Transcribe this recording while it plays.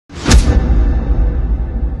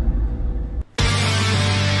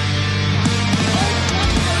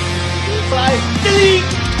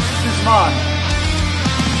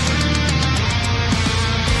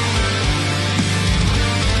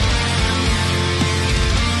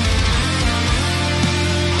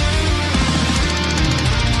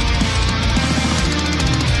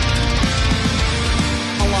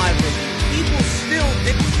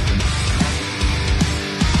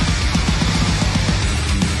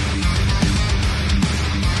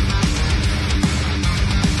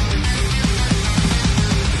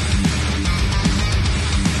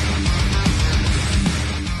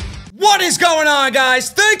going on, guys?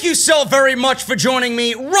 Thank you so very much for joining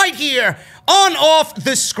me right here on Off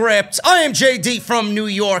the Script. I am JD from New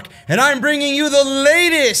York, and I'm bringing you the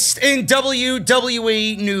latest in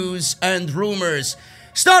WWE news and rumors.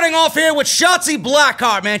 Starting off here with Shotzi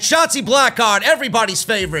Blackheart, man. Shotzi Blackheart, everybody's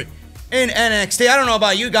favorite in NXT. I don't know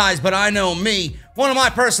about you guys, but I know me. One of my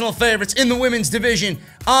personal favorites in the women's division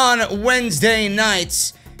on Wednesday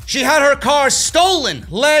nights. She had her car stolen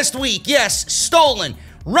last week. Yes, stolen.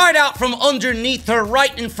 Right out from underneath her,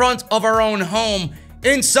 right in front of her own home.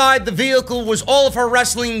 Inside the vehicle was all of her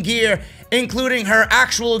wrestling gear, including her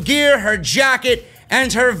actual gear, her jacket,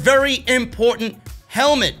 and her very important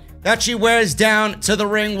helmet that she wears down to the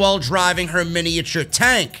ring while driving her miniature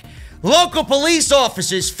tank. Local police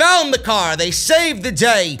officers found the car. They saved the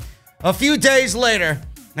day a few days later,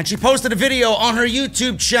 and she posted a video on her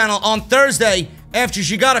YouTube channel on Thursday after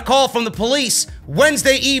she got a call from the police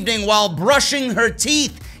Wednesday evening while brushing her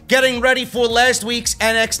teeth, getting ready for last week's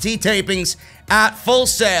NXT tapings at Full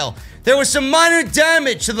Sail. There was some minor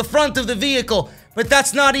damage to the front of the vehicle, but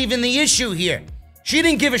that's not even the issue here. She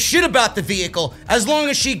didn't give a shit about the vehicle as long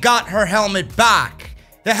as she got her helmet back.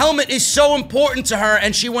 The helmet is so important to her,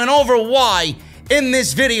 and she went over why in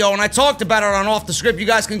this video, and I talked about it on Off the Script. You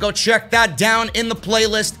guys can go check that down in the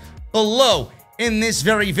playlist below in this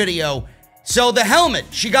very video. So the helmet,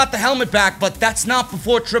 she got the helmet back, but that's not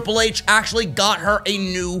before Triple H actually got her a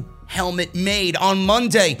new helmet made. On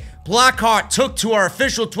Monday, Blackheart took to her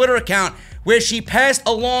official Twitter account where she passed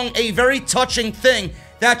along a very touching thing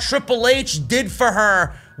that Triple H did for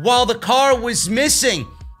her while the car was missing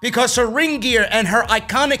because her ring gear and her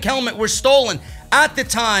iconic helmet were stolen. At the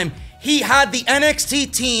time, he had the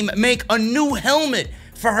NXT team make a new helmet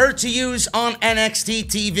for her to use on NXT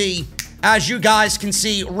TV. As you guys can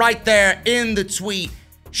see right there in the tweet,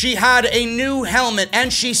 she had a new helmet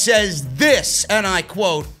and she says this, and I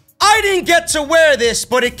quote, "I didn't get to wear this,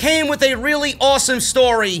 but it came with a really awesome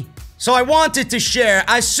story, so I wanted to share.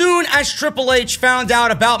 As soon as Triple H found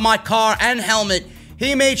out about my car and helmet,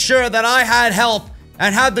 he made sure that I had help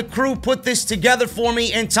and had the crew put this together for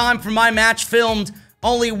me in time for my match filmed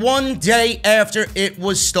only one day after it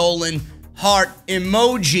was stolen. Heart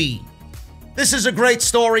emoji." This is a great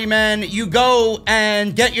story, man. You go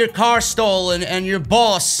and get your car stolen and your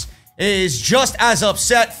boss is just as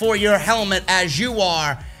upset for your helmet as you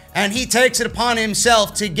are, and he takes it upon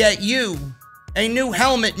himself to get you a new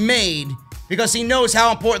helmet made because he knows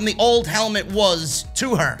how important the old helmet was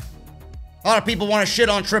to her. A lot of people want to shit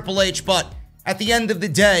on Triple H, but at the end of the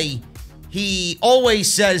day, he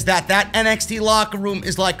always says that that NXT locker room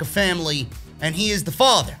is like a family, and he is the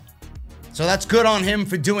father. So that's good on him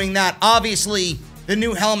for doing that. Obviously, the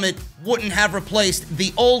new helmet wouldn't have replaced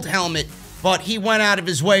the old helmet, but he went out of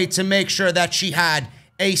his way to make sure that she had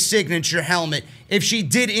a signature helmet. If she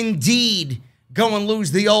did indeed go and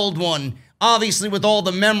lose the old one, obviously with all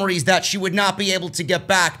the memories that she would not be able to get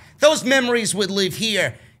back, those memories would live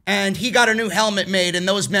here. And he got a new helmet made, and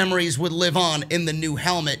those memories would live on in the new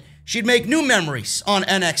helmet. She'd make new memories on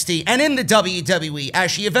NXT and in the WWE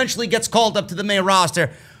as she eventually gets called up to the main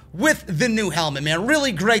roster with the new helmet, man.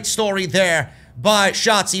 Really great story there by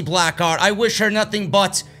Shotzi Blackheart. I wish her nothing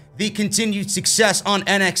but the continued success on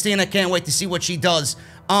NXT, and I can't wait to see what she does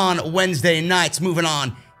on Wednesday nights moving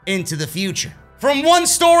on into the future. From one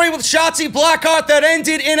story with Shotzi Blackheart that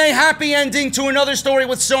ended in a happy ending to another story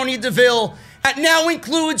with Sonya Deville that now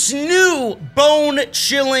includes new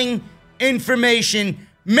bone-chilling information.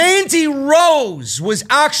 Mandy Rose was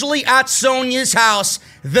actually at Sonya's house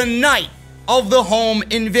the night of the home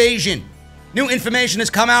invasion. New information has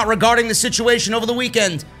come out regarding the situation over the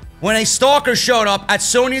weekend when a stalker showed up at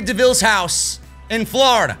Sonya Deville's house in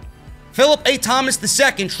Florida. Philip A. Thomas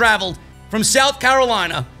II traveled from South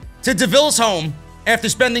Carolina to Deville's home after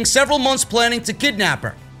spending several months planning to kidnap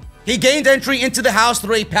her. He gained entry into the house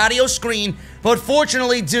through a patio screen, but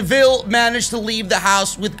fortunately, Deville managed to leave the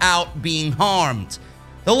house without being harmed.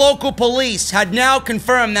 The local police had now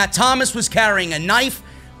confirmed that Thomas was carrying a knife,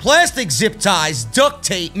 plastic zip ties, duct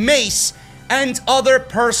tape, mace, and other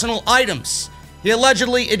personal items. He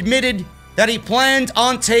allegedly admitted that he planned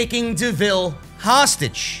on taking Deville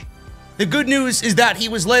hostage. The good news is that he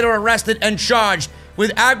was later arrested and charged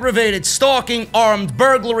with aggravated stalking, armed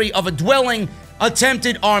burglary of a dwelling,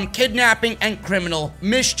 attempted armed kidnapping, and criminal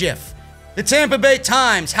mischief. The Tampa Bay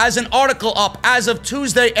Times has an article up as of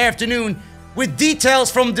Tuesday afternoon with details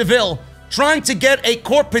from Deville trying to get a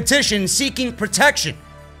court petition seeking protection.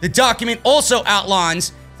 The document also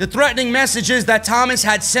outlines the threatening messages that Thomas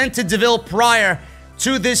had sent to Deville prior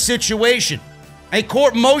to this situation. A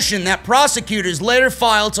court motion that prosecutors later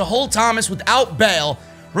filed to hold Thomas without bail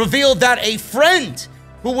revealed that a friend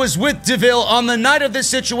who was with Deville on the night of this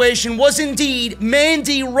situation was indeed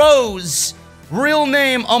Mandy Rose, real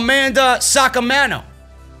name Amanda Sacamano.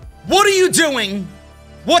 What are you doing?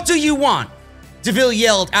 What do you want? Deville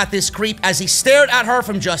yelled at this creep as he stared at her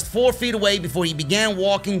from just 4 feet away before he began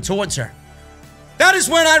walking towards her. That is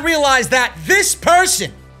when I realized that this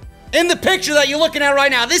person in the picture that you're looking at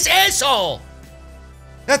right now, this asshole,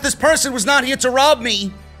 that this person was not here to rob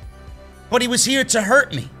me, but he was here to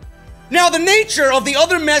hurt me. Now, the nature of the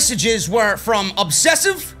other messages were from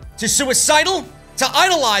obsessive to suicidal to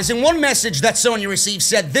idolizing. One message that Sonya received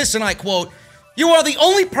said this, and I quote, "You are the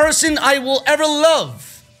only person I will ever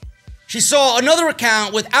love." She saw another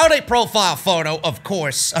account without a profile photo, of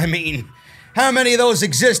course. I mean, how many of those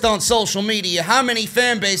exist on social media? How many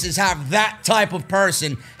fan bases have that type of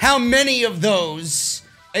person? How many of those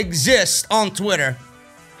exist on Twitter?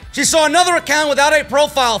 She saw another account without a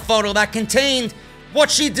profile photo that contained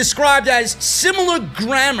what she described as similar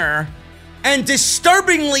grammar and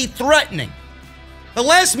disturbingly threatening. The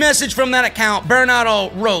last message from that account, Bernardo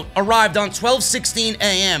wrote, arrived on 12:16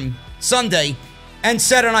 a.m. Sunday and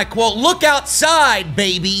said, and I quote, "Look outside,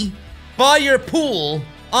 baby. By your pool.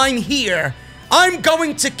 I'm here. I'm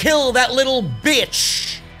going to kill that little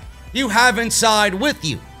bitch you have inside with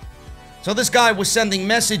you." So this guy was sending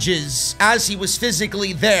messages as he was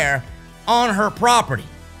physically there on her property.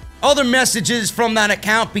 Other messages from that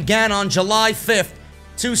account began on July 5th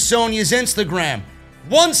to Sonya's Instagram.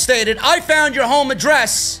 One stated, "I found your home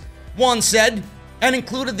address," one said, and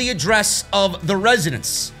included the address of the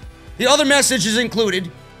residence. The other messages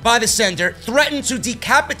included, by the sender, threatened to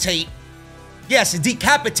decapitate, yes,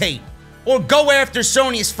 decapitate, or go after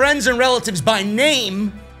Sonya's friends and relatives by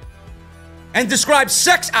name, and described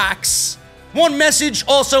sex acts. One message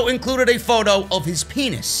also included a photo of his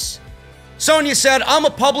penis. Sonya said, "I'm a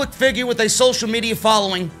public figure with a social media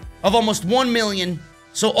following of almost 1 million,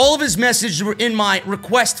 so all of his messages were in my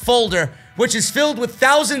request folder, which is filled with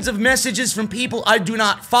thousands of messages from people I do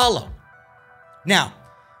not follow." Now,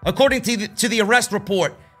 according to the arrest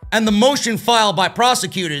report and the motion filed by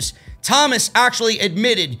prosecutors, Thomas actually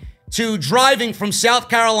admitted to driving from South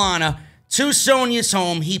Carolina to Sonya's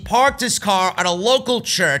home. He parked his car at a local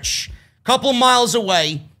church a couple miles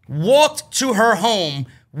away, walked to her home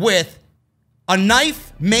with a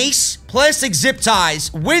knife, mace, plastic zip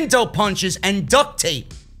ties, window punches, and duct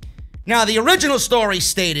tape. Now, the original story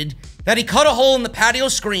stated that he cut a hole in the patio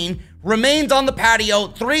screen, remained on the patio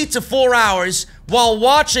 3 to 4 hours while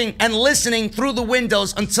watching and listening through the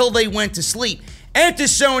windows until they went to sleep. After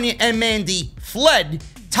Sonya and Mandy fled,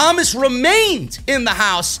 Thomas remained in the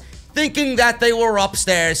house thinking that they were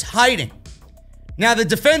upstairs hiding. Now, the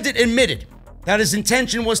defendant admitted that his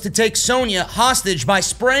intention was to take Sonya hostage by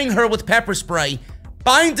spraying her with pepper spray,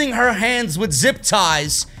 binding her hands with zip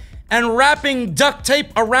ties, and wrapping duct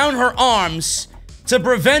tape around her arms to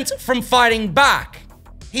prevent from fighting back.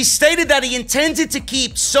 He stated that he intended to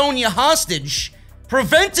keep Sonya hostage,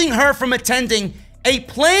 preventing her from attending a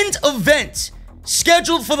planned event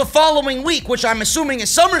scheduled for the following week, which I'm assuming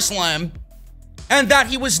is SummerSlam, and that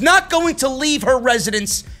he was not going to leave her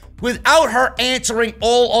residence without her answering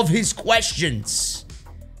all of his questions.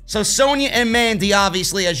 So Sonya and Mandy,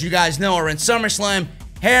 obviously, as you guys know, are in SummerSlam,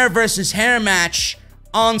 hair versus hair match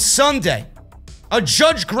on Sunday. A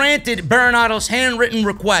judge granted Bernardo's handwritten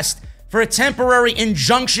request for a temporary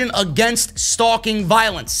injunction against stalking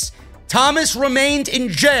violence. Thomas remained in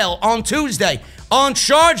jail on Tuesday on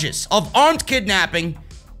charges of armed kidnapping,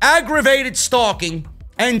 aggravated stalking,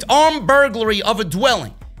 and armed burglary of a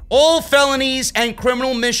dwelling. All felonies and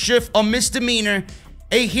criminal mischief a misdemeanor.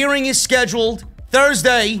 A hearing is scheduled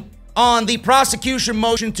Thursday on the prosecution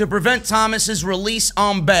motion to prevent Thomas's release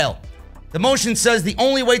on bail. The motion says the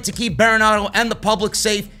only way to keep Bernardo and the public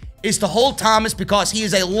safe is to hold Thomas because he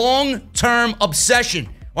is a long-term obsession,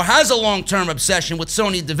 or has a long-term obsession with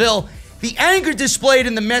Sonya Deville. The anger displayed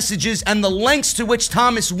in the messages and the lengths to which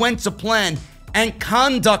Thomas went to plan and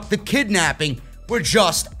conduct the kidnapping were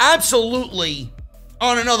just absolutely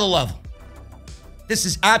on another level. This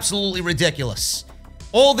is absolutely ridiculous.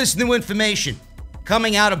 All this new information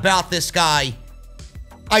coming out about this guy.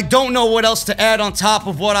 I don't know what else to add on top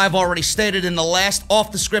of what I've already stated in the last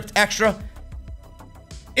off-the-script extra.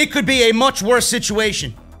 It could be a much worse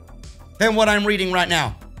situation than what I'm reading right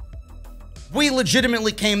now. We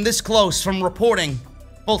legitimately came this close from reporting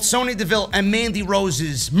both Sonya Deville and Mandy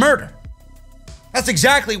Rose's murder. That's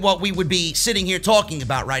exactly what we would be sitting here talking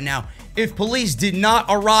about right now if police did not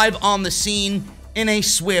arrive on the scene in a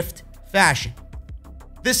swift fashion.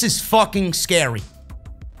 This is fucking scary.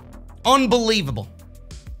 Unbelievable.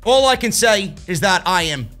 All I can say is that I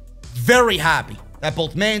am very happy that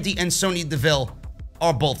both Mandy and Sonya Deville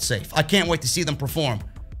are both safe. I can't wait to see them perform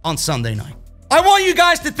on Sunday night. I want you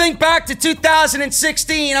guys to think back to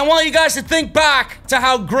 2016. I want you guys to think back to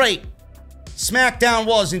how great SmackDown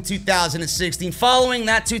was in 2016. Following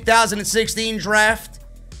that 2016 draft,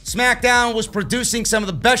 SmackDown was producing some of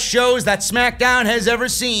the best shows that SmackDown has ever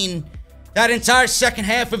seen. That entire second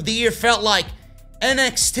half of the year felt like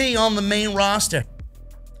NXT on the main roster.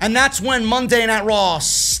 And that's when Monday Night Raw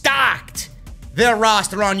stocked their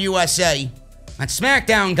roster on USA. And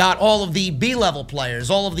SmackDown got all of the B-level players,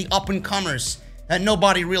 all of the up-and-comers that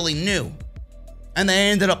nobody really knew. And they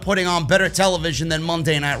ended up putting on better television than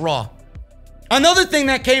Monday Night Raw. Another thing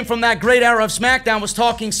that came from that great era of SmackDown was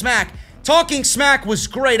Talking Smack. Talking Smack was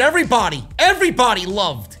great. Everybody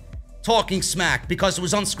loved Talking Smack because it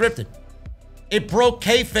was unscripted. It broke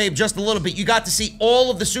kayfabe just a little bit. You got to see all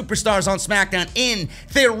of the superstars on SmackDown in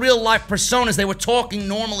their real-life personas. They were talking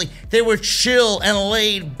normally. They were chill and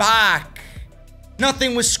laid back.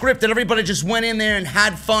 Nothing was scripted. Everybody just went in there and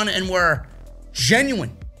had fun and were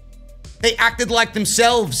genuine. They acted like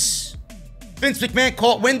themselves. Vince McMahon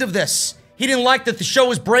caught wind of this. He didn't like that the show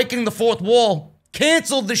was breaking the fourth wall.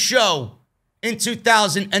 Canceled the show in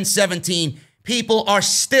 2017. People are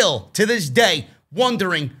still, to this day,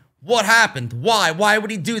 wondering what happened. Why? Why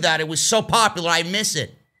would he do that? It was so popular. I miss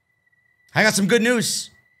it. I got some good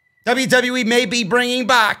news. WWE may be bringing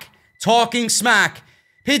back Talking Smack.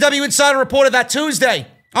 PW Insider reported that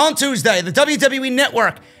on Tuesday, the WWE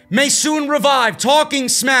Network may soon revive Talking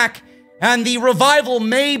Smack, and the revival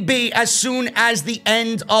may be as soon as the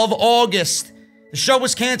end of August. The show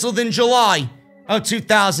was canceled in July of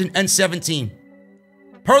 2017.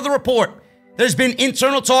 Per the report, there's been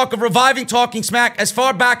internal talk of reviving Talking Smack as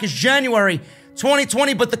far back as January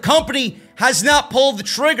 2020, but the company has not pulled the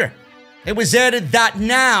trigger. It was added that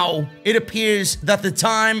now it appears that the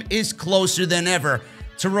time is closer than ever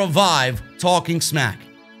to revive Talking Smack.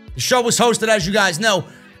 The show was hosted, as you guys know,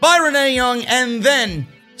 by Renee Young and then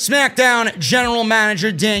SmackDown General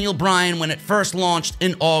Manager Daniel Bryan when it first launched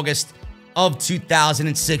in August of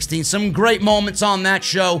 2016. Some great moments on that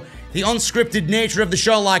show. The unscripted nature of the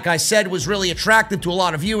show, like I said, was really attractive to a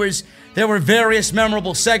lot of viewers. There were various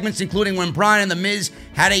memorable segments, including when Bryan and The Miz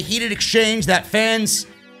had a heated exchange that fans,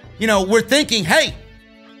 were thinking, hey,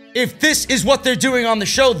 if this is what they're doing on the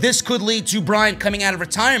show, this could lead to Bryan coming out of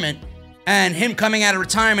retirement and him coming out of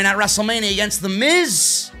retirement at WrestleMania against The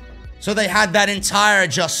Miz. So they had that entire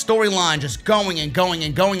storyline just going and going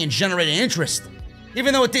and going and generating interest.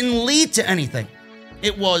 Even though it didn't lead to anything.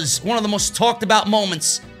 It was one of the most talked about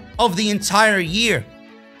moments of the entire year.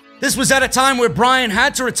 This was at a time where Bryan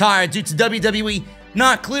had to retire due to WWE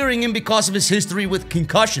not clearing him because of his history with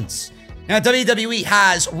concussions. Now, WWE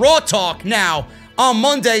has Raw Talk now on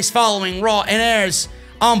Mondays following Raw and airs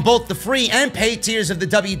on both the free and paid tiers of the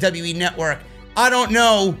WWE Network. I don't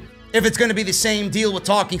know if it's going to be the same deal with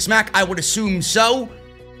Talking Smack. I would assume so.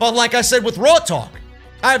 But like I said with Raw Talk,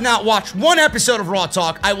 I have not watched one episode of Raw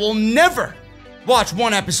Talk. I will never watch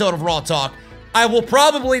one episode of Raw Talk. I will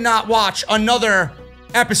probably not watch another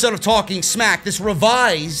episode of Talking Smack, this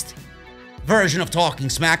revised version of Talking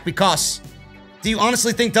Smack, because do you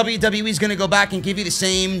honestly think WWE is going to go back and give you the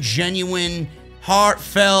same genuine,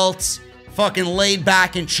 heartfelt, fucking laid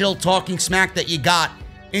back and chill Talking Smack that you got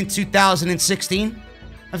in 2016?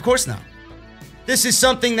 Of course not. This is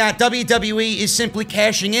something that WWE is simply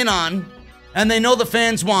cashing in on, and they know the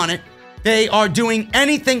fans want it. They are doing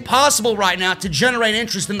anything possible right now to generate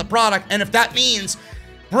interest in the product, and if that means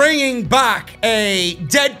bringing back a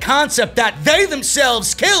dead concept that they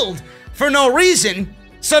themselves killed for no reason,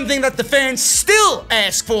 something that the fans still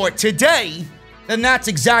ask for today, then that's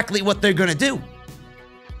exactly what they're gonna do.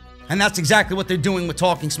 And that's exactly what they're doing with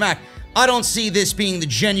Talking Smack. I don't see this being the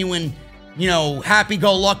genuine,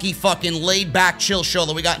 happy-go-lucky, fucking laid-back, chill show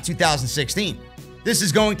that we got in 2016. This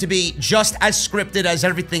is going to be just as scripted as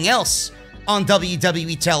everything else on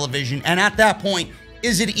WWE television. And at that point,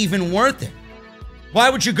 is it even worth it?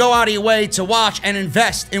 Why would you go out of your way to watch and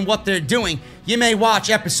invest in what they're doing? You may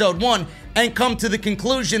watch episode 1 and come to the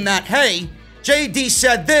conclusion that, hey, JD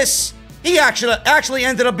said this. He actually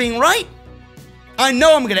ended up being right. I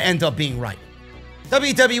know I'm going to end up being right.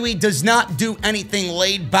 WWE does not do anything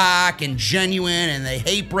laid back and genuine, and they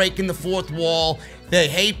hate breaking the fourth wall. They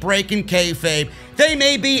hate breaking kayfabe. They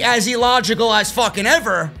may be as illogical as fucking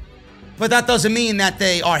ever, but that doesn't mean that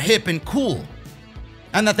they are hip and cool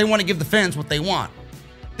and that they want to give the fans what they want.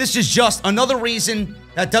 This is just another reason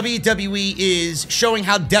that WWE is showing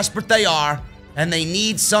how desperate they are, and they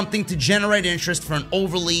need something to generate interest for an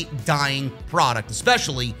overly dying product,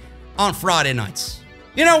 especially on Friday nights.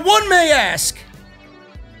 One may ask,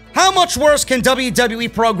 how much worse can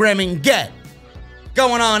WWE programming get?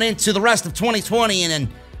 going on into the rest of 2020 and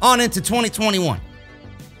then on into 2021.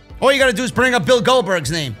 All you got to do is bring up Bill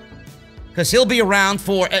Goldberg's name, because he'll be around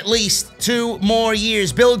for at least 2 more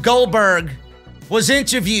years. Bill Goldberg was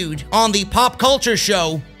interviewed on the Pop Culture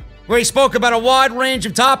Show, where he spoke about a wide range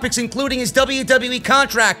of topics, including his WWE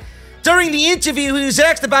contract. During the interview, he was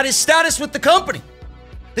asked about his status with the company.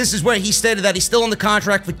 This is where he stated that he's still on the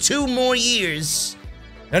contract for 2 more years.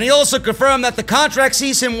 And he also confirmed that the contract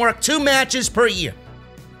sees him work 2 matches per year.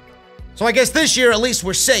 So I guess this year, at least,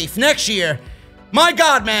 we're safe. Next year, my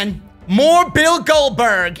God, man, more Bill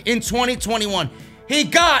Goldberg in 2021. He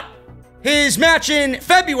got his match in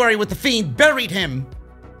February with The Fiend, buried him.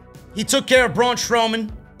 He took care of Braun Strowman.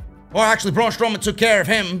 Or actually, Braun Strowman took care of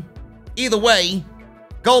him. Either way,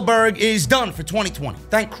 Goldberg is done for 2020.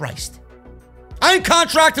 Thank Christ. I am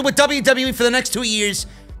contracted with WWE for the next 2 years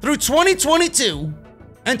through 2022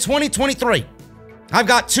 and 2023. I've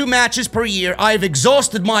got 2 matches per year. I've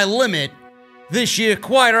exhausted my limit this year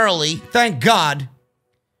quite early, thank God,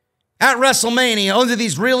 at WrestleMania under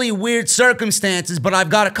these really weird circumstances, but I've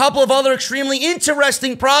got a couple of other extremely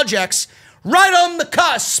interesting projects right on the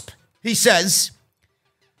cusp, he says.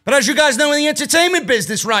 But as you guys know, in the entertainment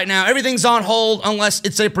business right now, everything's on hold unless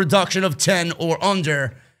it's a production of 10 or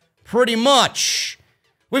under, pretty much.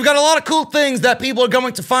 We've got a lot of cool things that people are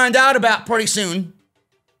going to find out about pretty soon.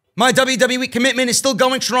 My WWE commitment is still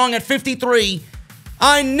going strong at 53.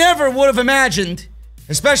 I never would have imagined,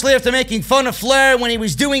 especially after making fun of Flair when he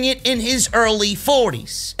was doing it in his early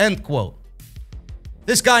 40s. End quote.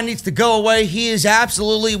 This guy needs to go away. He is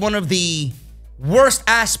absolutely one of the worst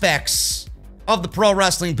aspects of the pro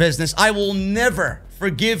wrestling business. I will never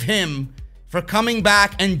forgive him for coming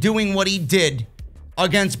back and doing what he did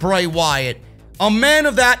against Bray Wyatt. A man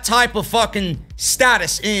of that type of fucking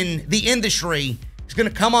status in the industry is going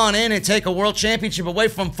to come on in and take a world championship away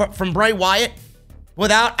from Bray Wyatt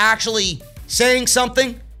without actually saying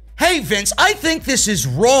something. Hey, Vince, I think this is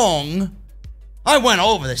wrong. I went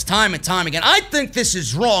over this time and time again. I think this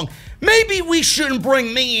is wrong. Maybe we shouldn't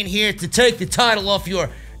bring me in here to take the title off your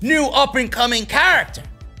new up-and-coming character.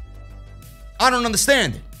 I don't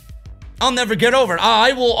understand it. I'll never get over it.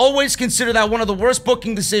 I will always consider that one of the worst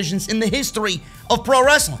booking decisions in the history of pro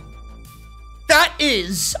wrestling. That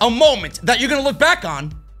is a moment that you're going to look back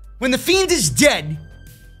on when The Fiend is dead.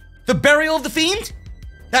 The burial of The Fiend,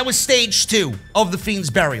 that was stage 2 of The Fiend's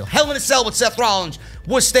burial. Hell in a Cell with Seth Rollins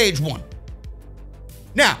was stage 1.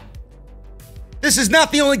 Now, this is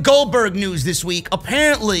not the only Goldberg news this week.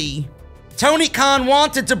 Apparently, Tony Khan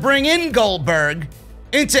wanted to bring in Goldberg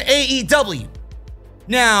into AEW.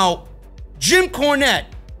 Now, Jim Cornette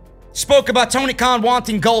spoke about Tony Khan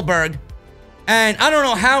wanting Goldberg, and I don't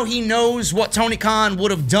know how he knows what Tony Khan would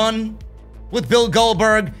have done with Bill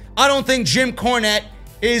Goldberg. I don't think Jim Cornette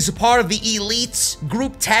is a part of the Elite's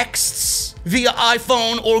group texts via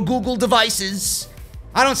iPhone or Google devices.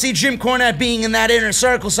 I don't see Jim Cornette being in that inner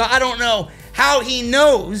circle, so I don't know how he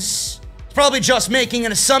knows. He's probably just making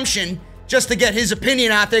an assumption just to get his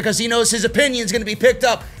opinion out there because he knows his opinion is going to be picked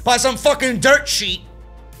up by some fucking dirt sheet.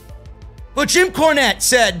 But Jim Cornette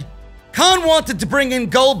said Khan wanted to bring in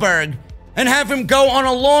Goldberg and have him go on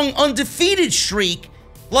a long undefeated streak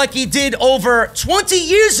like he did over 20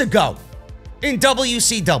 years ago in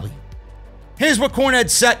WCW. Here's what Cornette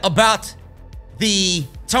said about the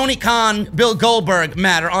Tony Khan, Bill Goldberg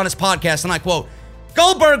matter on his podcast, and I quote,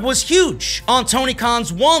 Goldberg was huge on Tony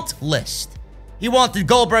Khan's want list. He wanted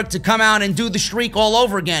Goldberg to come out and do the streak all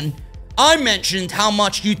over again. I mentioned how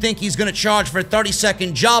much you think he's going to charge for a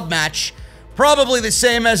 30-second job match, probably the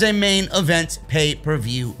same as a main event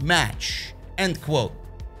pay-per-view match. End quote.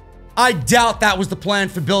 I doubt that was the plan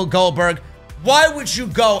for Bill Goldberg. Why would you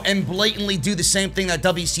go and blatantly do the same thing that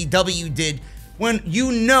WCW did when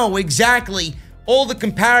you know exactly all the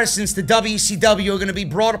comparisons to WCW are going to be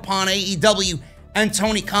brought upon AEW and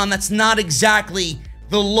Tony Khan? That's not exactly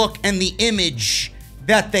the look and the image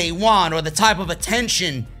that they want or the type of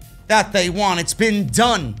attention that they want. It's been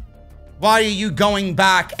done. Why are you going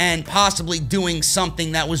back and possibly doing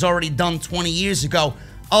something that was already done 20 years ago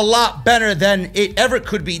a lot better than it ever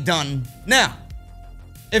could be done now?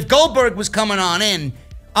 If Goldberg was coming on in,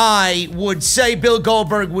 I would say Bill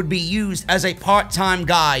Goldberg would be used as a part-time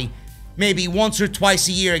guy maybe once or twice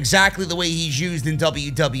a year, exactly the way he's used in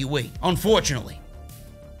WWE, unfortunately.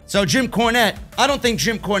 So Jim Cornette, I don't think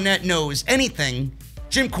Jim Cornette knows anything.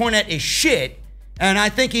 Jim Cornette is shit, and I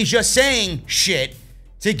think he's just saying shit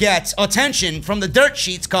to get attention from the dirt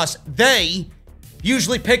sheets because they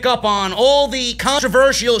usually pick up on all the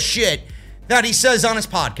controversial shit that he says on his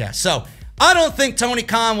podcast. So I don't think Tony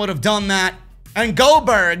Khan would have done that. And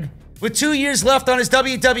Goldberg with 2 years left on his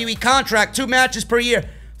WWE contract, 2 matches per year.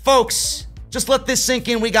 Folks, just let this sink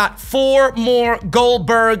in. We got 4 more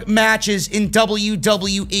Goldberg matches in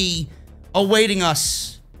WWE awaiting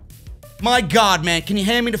us. My God, man. Can you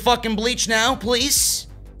hand me the fucking bleach now, please?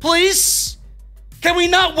 Please? Can we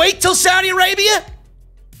not wait till Saudi Arabia?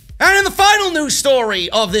 And in the final news story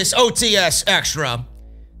of this OTS Extra,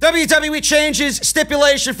 WWE changes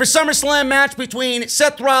stipulation for SummerSlam match between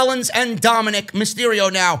Seth Rollins and Dominic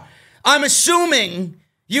Mysterio. Now, I'm assuming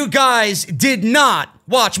you guys did not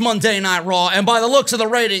watch Monday Night Raw, and by the looks of the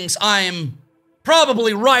ratings, I'm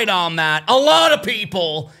probably right on that. A lot of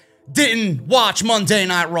people didn't watch Monday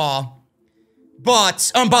Night Raw.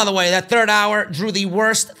 But, by the way, that third hour drew the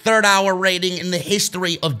worst third hour rating in the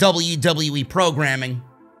history of WWE programming.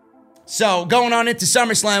 So, going on into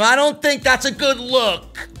SummerSlam, I don't think that's a good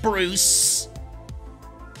look, Bruce.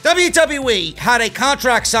 WWE had a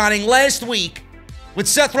contract signing last week with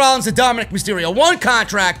Seth Rollins and Dominic Mysterio. One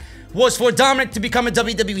contract was for Dominic to become a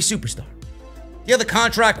WWE superstar. The other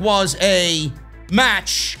contract was a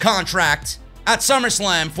match contract at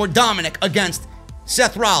SummerSlam for Dominic against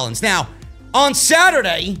Seth Rollins. Now, on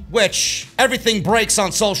Saturday, which everything breaks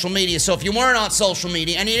on social media, so if you weren't on social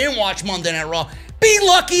media and you didn't watch Monday Night Raw, be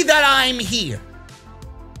lucky that I'm here.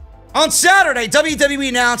 On Saturday, WWE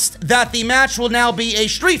announced that the match will now be a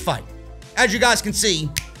street fight. As you guys can see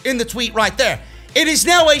in the tweet right there. It is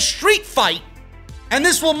now a street fight, and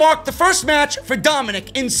this will mark the first match for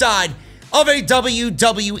Dominic inside of a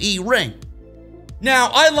WWE ring.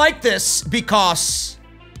 Now, I like this because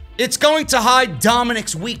it's going to hide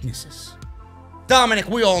Dominic's weaknesses. Dominic,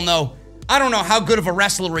 we all know, I don't know how good of a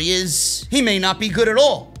wrestler he is. He may not be good at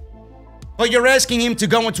all. But you're asking him to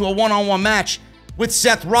go into a one-on-one match with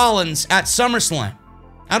Seth Rollins at SummerSlam.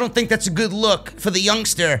 I don't think that's a good look for the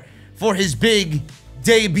youngster for his big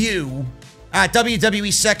debut at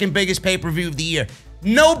WWE's second biggest pay-per-view of the year.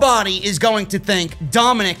 Nobody is going to think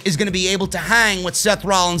Dominic is going to be able to hang with Seth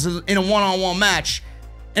Rollins in a one-on-one match,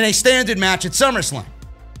 in a standard match at SummerSlam.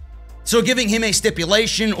 So giving him a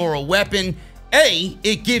stipulation or a weapon, A,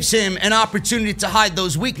 it gives him an opportunity to hide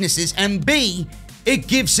those weaknesses, and B, it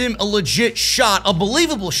gives him a legit shot, a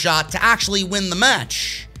believable shot to actually win the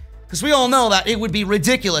match. Because we all know that it would be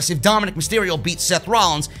ridiculous if Dominic Mysterio beat Seth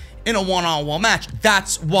Rollins in a one-on-one match.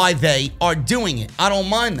 That's why they are doing it. I don't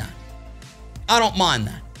mind that. I don't mind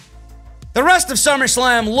that. The rest of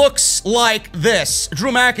SummerSlam looks like this.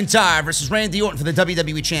 Drew McIntyre versus Randy Orton for the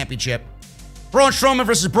WWE Championship. Braun Strowman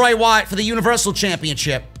versus Bray Wyatt for the Universal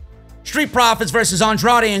Championship. Street Profits versus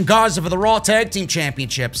Andrade and Garza for the Raw Tag Team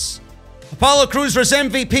Championships. Apollo Crews versus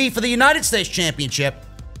MVP for the United States Championship.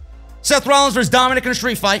 Seth Rollins versus Dominic in a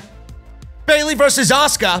street fight. Bayley versus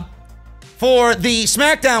Asuka for the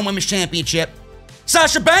SmackDown Women's Championship.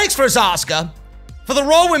 Sasha Banks versus Asuka for the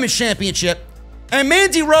Raw Women's Championship. And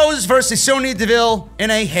Mandy Rose versus Sonya Deville in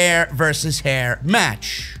a hair versus hair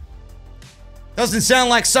match. Doesn't sound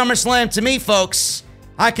like SummerSlam to me, folks.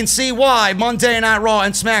 I can see why Monday Night Raw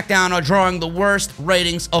and SmackDown are drawing the worst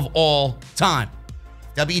ratings of all time.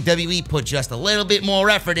 WWE put just a little bit more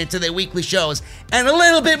effort into their weekly shows and a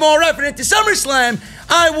little bit more effort into SummerSlam,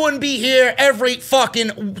 I wouldn't be here every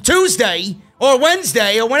fucking Tuesday or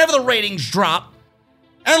Wednesday or whenever the ratings drop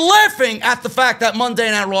and laughing at the fact that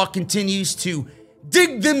Monday Night Raw continues to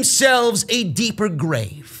dig themselves a deeper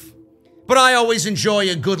grave. But I always enjoy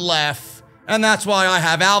a good laugh, and that's why I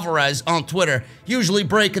have Alvarez on Twitter, usually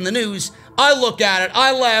breaking the news. I look at it,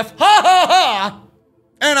 I laugh, ha ha ha,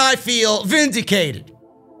 and I feel vindicated.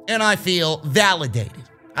 And I feel validated.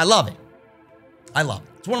 I love it. I love it.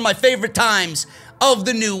 It's one of my favorite times of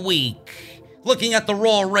the new week. Looking at the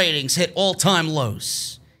Raw ratings hit all-time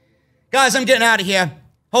lows. Guys, I'm getting out of here.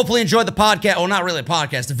 Hopefully enjoyed the podcast. Well, not really a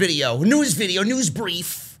podcast, a video, news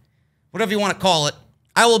brief, whatever you want to call it.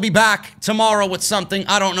 I will be back tomorrow with something.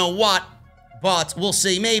 I don't know what, but we'll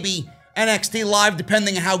see. Maybe NXT Live,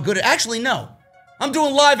 depending on how good it... Actually, no. I'm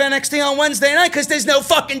doing live NXT on Wednesday night because there's no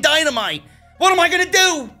fucking Dynamite. What am I going to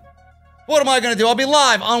do? What am I going to do? I'll be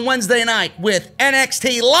live on Wednesday night with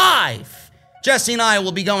NXT Live. Jesse and I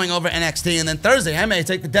will be going over NXT, and then Thursday, I may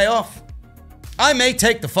take the day off. I may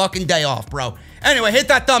take the fucking day off, bro. Anyway, hit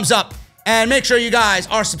that thumbs up, and make sure you guys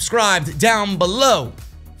are subscribed down below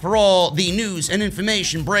for all the news and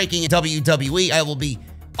information breaking in WWE. I will be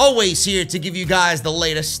always here to give you guys the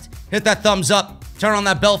latest. Hit that thumbs up, turn on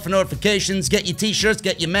that bell for notifications, get your t-shirts,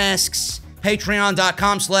 get your masks.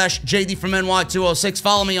 Patreon.com/JD from NY206.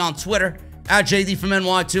 Follow me on Twitter at JD from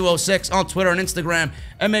NY206 on Twitter and Instagram.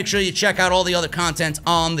 And make sure you check out all the other content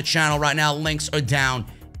on the channel right now. Links are down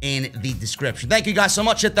in the description. Thank you guys so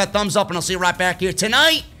much. Hit that thumbs up, and I'll see you right back here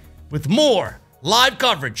tonight with more live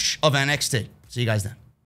coverage of NXT. See you guys then.